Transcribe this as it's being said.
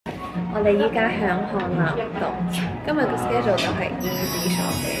我哋依家響漢南洞，今日嘅 schedule 就係EMIS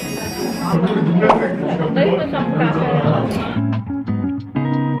Shopping。你去浸咖啡啊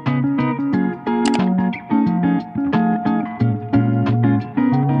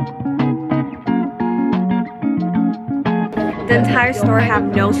？The entire store have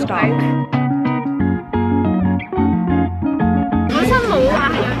no stock。本身冇話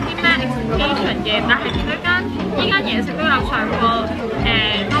係有啲咩 exhibition 嘅，但係依間嘢食都有上過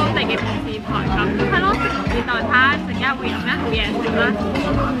當地嘅電視台咁，係咯，拭目以待睇下陣間會有咩好嘢食啦。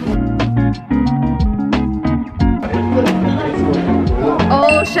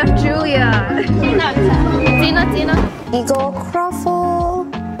Oh, Chef Julia. Gina. Eagle croffle,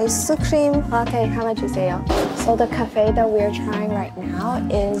 ice cream. Okay, how much is it? So the cafe that we're trying right now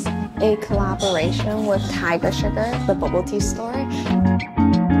is a collaboration with Tiger Sugar, the bubble tea store.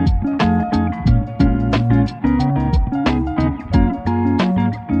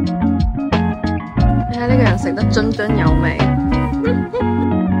 你睇呢個人食得津津有味。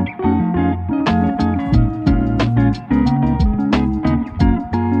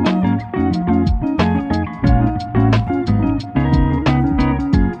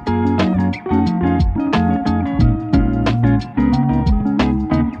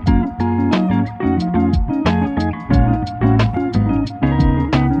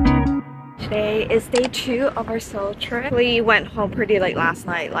Today is day 2 of our Seoul trip. We went home pretty late last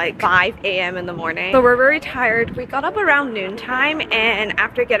night, like 5 a.m. in the morning. So we're very tired. We got up around noontime, and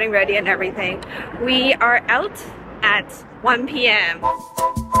after getting ready and everything, we are out at 1 p.m.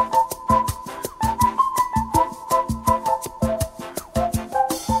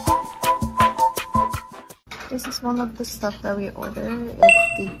 This is one of the stuff that we ordered.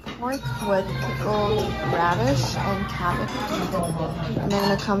 It's the pork with pickled radish and cabbage. And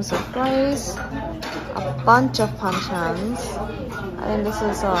then it comes with rice, a bunch of panchans. I think this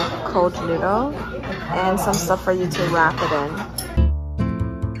is a cold noodle, and some stuff for you to wrap it in.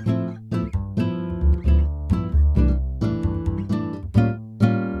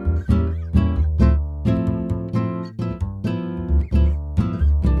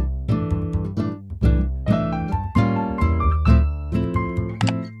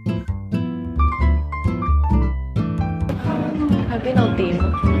去邊度點？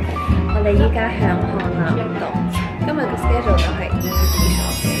我哋依家響漢南洞，今日嘅 schedule 就係EMIS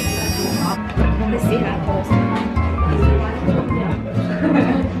Shopping。你試下好唔好食？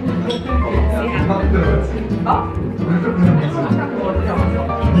試下。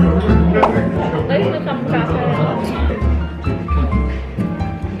你去浸咖啡啊？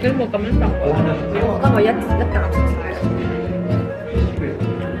你有冇咁樣浸過？我覺得我一啖食晒啦。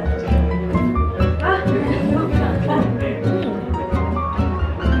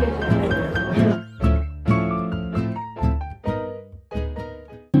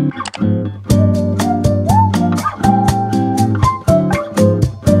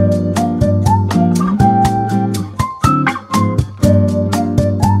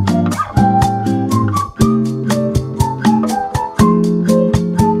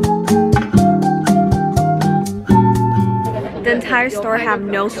The entire store have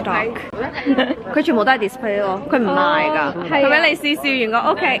no stock 。佢全部都係 display 咯，佢唔賣㗎。係咪你試完個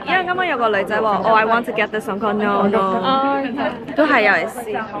OK？ 因為啱啱有個女仔話，Oh I want to get this one， 講 no no， 都係有嚟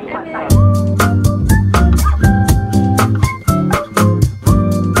試。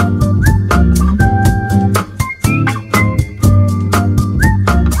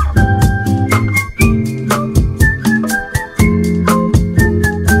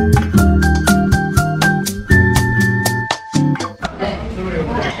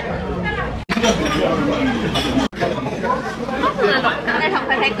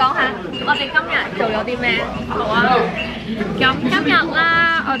講下我哋今日做咗啲咩？好啊！咁今日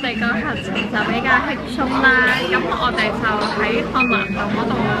啦，我哋個行程就比較輕鬆啦。咁我哋就喺漢南洞嗰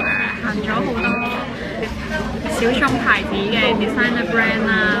度行咗好多小眾牌子嘅 designer brand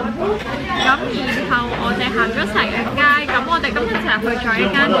啦。咁然後我哋行咗成日街，咁我哋今日就去咗一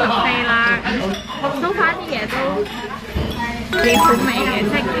間咖啡啦。so far啲嘢都幾好味嘅，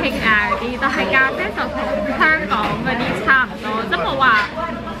即係 cake 啊嗰啲，但係咖啡就同香港嗰啲差唔多，即係冇話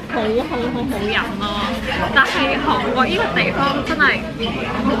好飲咯。但係韓國呢個地方真係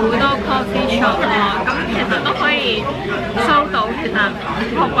好多 coffee shop 咯，咁其實都可以收到，其實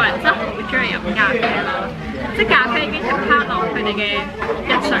韓國人真係好中意飲咖啡咯。即係咖啡已經係 part of 佢哋嘅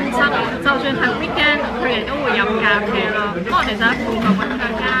日常生活，就算係 weekend 佢哋都會飲咖啡咯。咁我哋就喺附近揾咗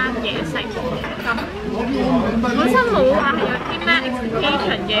間嘢食，咁本身冇話係有啲咩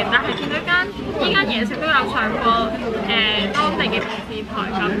exhibition 嘅，但係見到依間嘢食都有上過當地嘅電視台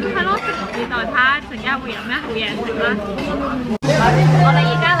咁，係咯，拭目以待睇下陣間會有咩好嘢食啦。我哋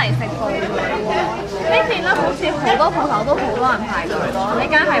而家嚟食火多鋪頭都好多人排隊咯。呢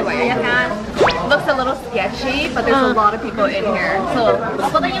間係唯一一間 looks a little sketchy, but there's a lot of people in here. So 我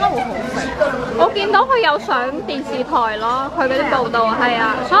覺得應該會好食。我見到佢有上電視台咯，佢嗰啲報道係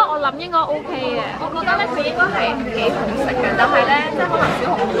啊，所以我諗應該 OK 嘅。我覺得咧佢應該係幾好食嘅，但係咧即係可能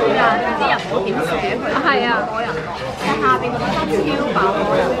小紅書啊啲人唔好點寫佢，係啊多人咯。我下邊嗰間超飽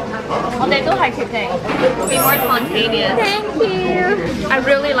多人，我哋都係決定 be more spontaneous. Thank you. I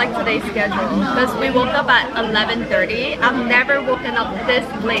really like today's schedule because we woke up at 11:30. I've never woken up this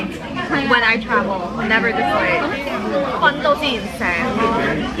late when I travel. Never this late. 瞓到自然醒咯。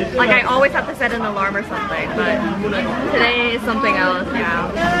Like I always have to set an alarm or something, but today is something else.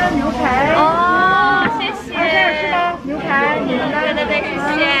 Yeah. 牛排。哦，谢谢。牛排，你们的。对，谢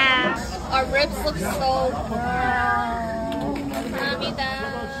谢。Our ribs look so good.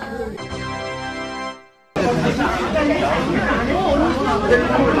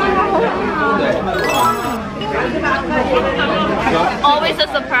 Always a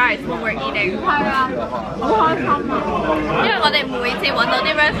surprise when we're eating. 係啊，好開心啊！因為我哋每次揾到啲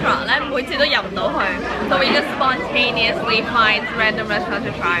restaurant 咧，每次都入唔到去，so we just spontaneously find random restaurants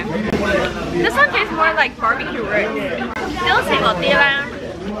to try. This one tastes more like barbecue ribs. 有好似嗰啲咧，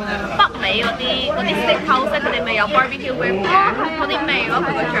北美嗰啲 steakhouse 咧，佢哋咪有 barbecue ribs 嘅，嗰啲味咯，佢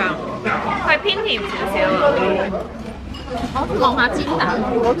個醬，佢係偏甜少少咯。我望下煎蛋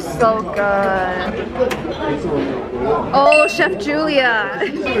Looks so good. Oh, Chef Julia.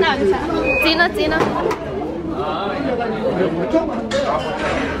 煎兩隻，煎啦煎啦。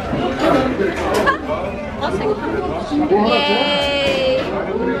我食。Yay!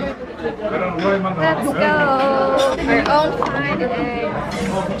 Let's go. Our own fried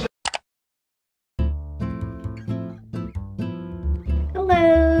eggs.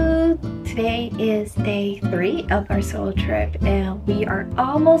 Hello! Today is day 3 of our Seoul trip and we are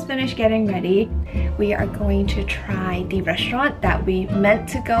almost finished getting ready. We are going to try the restaurant that we meant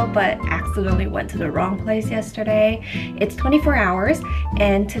to go but accidentally went to the wrong place yesterday. It's 24 hours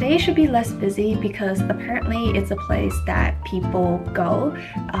and today should be less busy because apparently it's a place that people go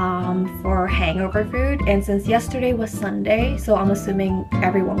for hangover food, and since yesterday was Sunday, so I'm assuming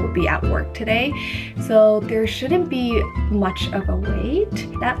everyone will be at work today, so there shouldn't be much of a wait.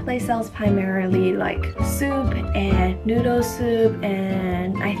 That place sells primarily like soup and noodle soup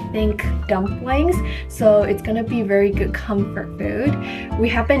and I think dumplings, so it's gonna be very good comfort food. We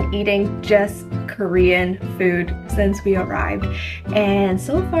have been eating just Korean food since we arrived, and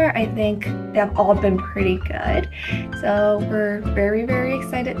so far I think they've all been pretty good, so we're very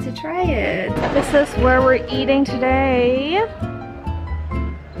excited to try it. This is where we're eating today.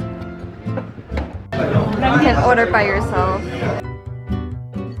 You can order by yourself.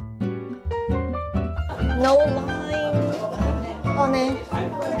 No lime. 어, 네.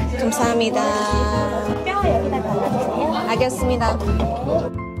 감사합니다. 뼈 여기다 담아주세요. 알겠습니다.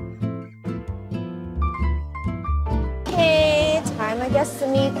 오케이, 잘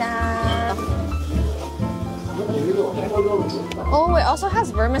먹겠습니다. Oh, it also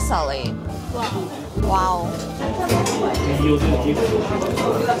has vermicelli. Wow.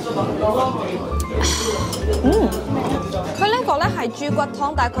佢呢個咧係豬骨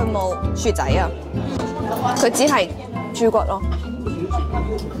湯，但係佢冇薯仔啊，佢只係豬骨咯。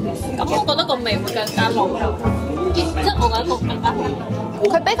咁我覺得個味會更加濃，即係我覺得個更加濃。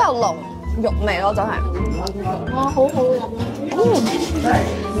佢比較濃肉味咯，真係。哇，好好飲。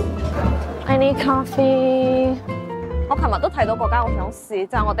I need coffee。我琴日都睇到嗰間，我想試，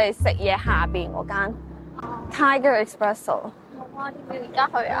就係我哋食嘢下邊嗰間 Tiger Espresso。哇！要而家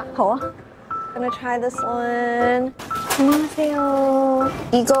去啊？好啊。Gonna try this one. 안녕하세요.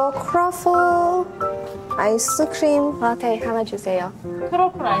 이거 크로플 아이스크림 라떼 하나 주세요.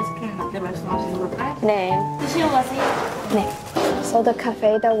 크로플 아이스크림 라떼 말씀하시는 걸까요? 네. 드시고 가세요. 네. So the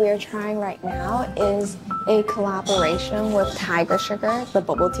cafe that we're trying right now is a collaboration with Tiger Sugar, the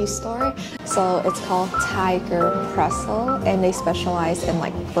bubble tea store. So it's called Tiger Pretzel, and they specialize in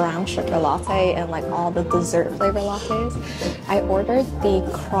like brown sugar latte and like all the dessert flavor lattes. I ordered the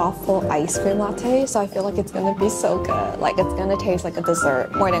croffle ice cream latte, so I feel like it's gonna be so good. Like it's gonna taste like a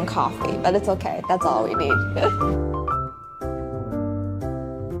dessert more than coffee, but it's okay. That's all we need.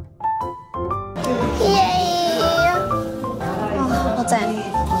 Yay! Oh, 好正，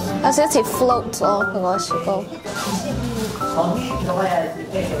有少少似 float 咯，佢個雪糕。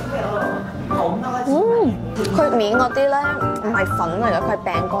佢面嗰啲咧唔係粉嚟嘅，佢係餅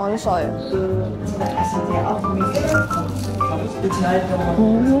乾碎。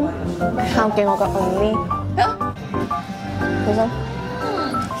靠近我個 only， 小心，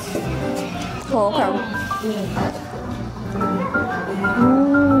好強。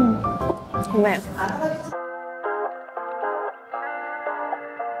好味。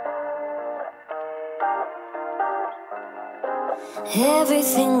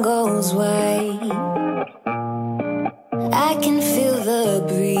everything goes white. I can feel the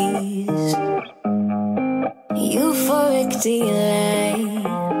breeze, euphoric delight.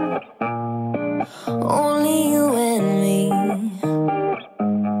 Only you and me.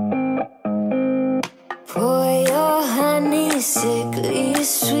 Pour your honey, sickly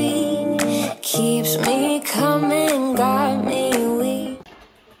sweet, keeps me coming, got me weak.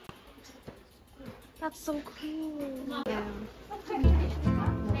 That's so cool. Yeah.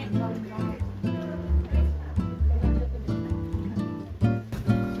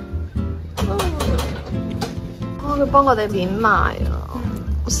 Oh, 佢幫我哋剪埋啊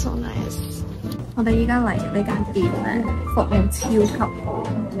 ，so nice。我哋依家嚟呢間店咧，服務超級好。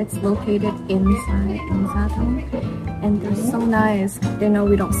It's located inside Hannam-dong, and they're so nice. They know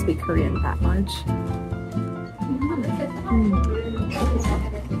we don't speak Korean that much.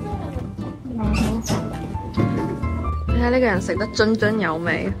 你睇呢個人食得津津有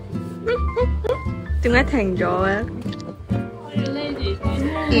味，點解停咗嘅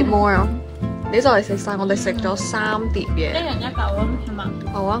 ？Eat more 啊！你就嚟食晒，我哋食咗3碟嘢。一人一嚿咯，係嘛？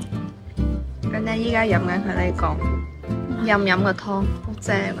好啊！咁咧，依家飲緊佢呢個任飲嘅湯，好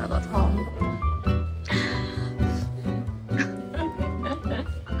正啊個湯。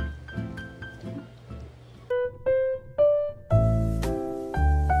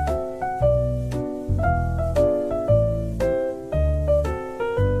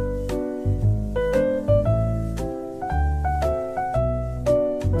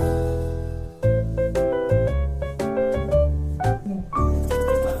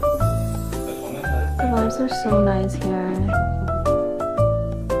Are so nice here.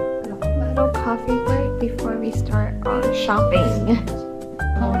 A little coffee break before we start shopping.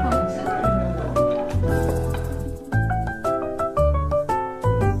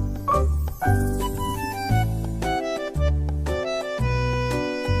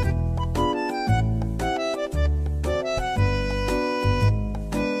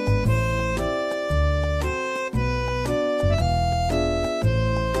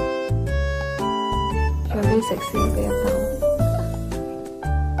食少嘅一包。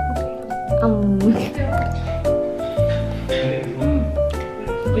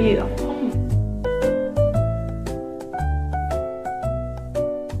可以啊。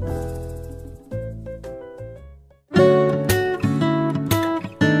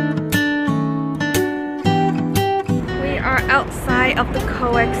We are outside of the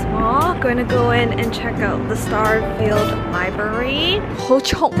COEX Mall. Going to go in and check out the Starfield Library. 好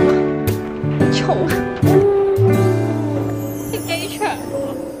重啊！重。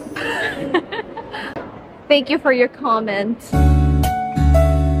Thank you for your comment.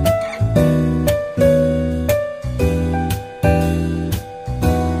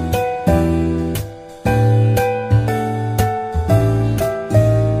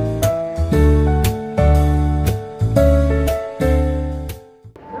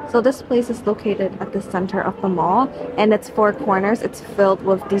 So this place is located at the center of the mall, and its 4 corners, it's filled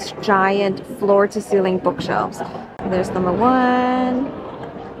with these giant floor-to-ceiling bookshelves. There's number 1.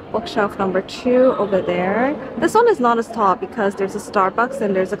 Bookshelf number 2 over there. This one is not as tall because there's a Starbucks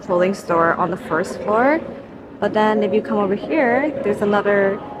and there's a clothing store on the first floor. But then if you come over here, there's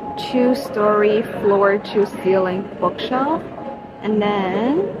another 2-story floor-to-ceiling bookshelf. And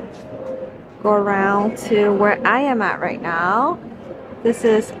then go around to where I am at right now. This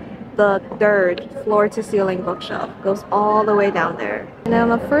is the 3rd floor-to-ceiling bookshelf. Goes all the way down there. And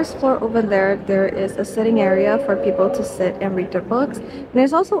then on the first floor over there, there is a sitting area for people to sit and read their books. And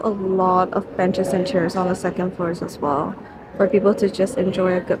there's also a lot of benches and chairs on the 2nd floors as well, for people to just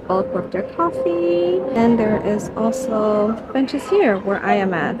enjoy a good bulk with their coffee. And there is also benches here where I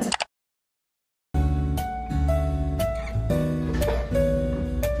am at.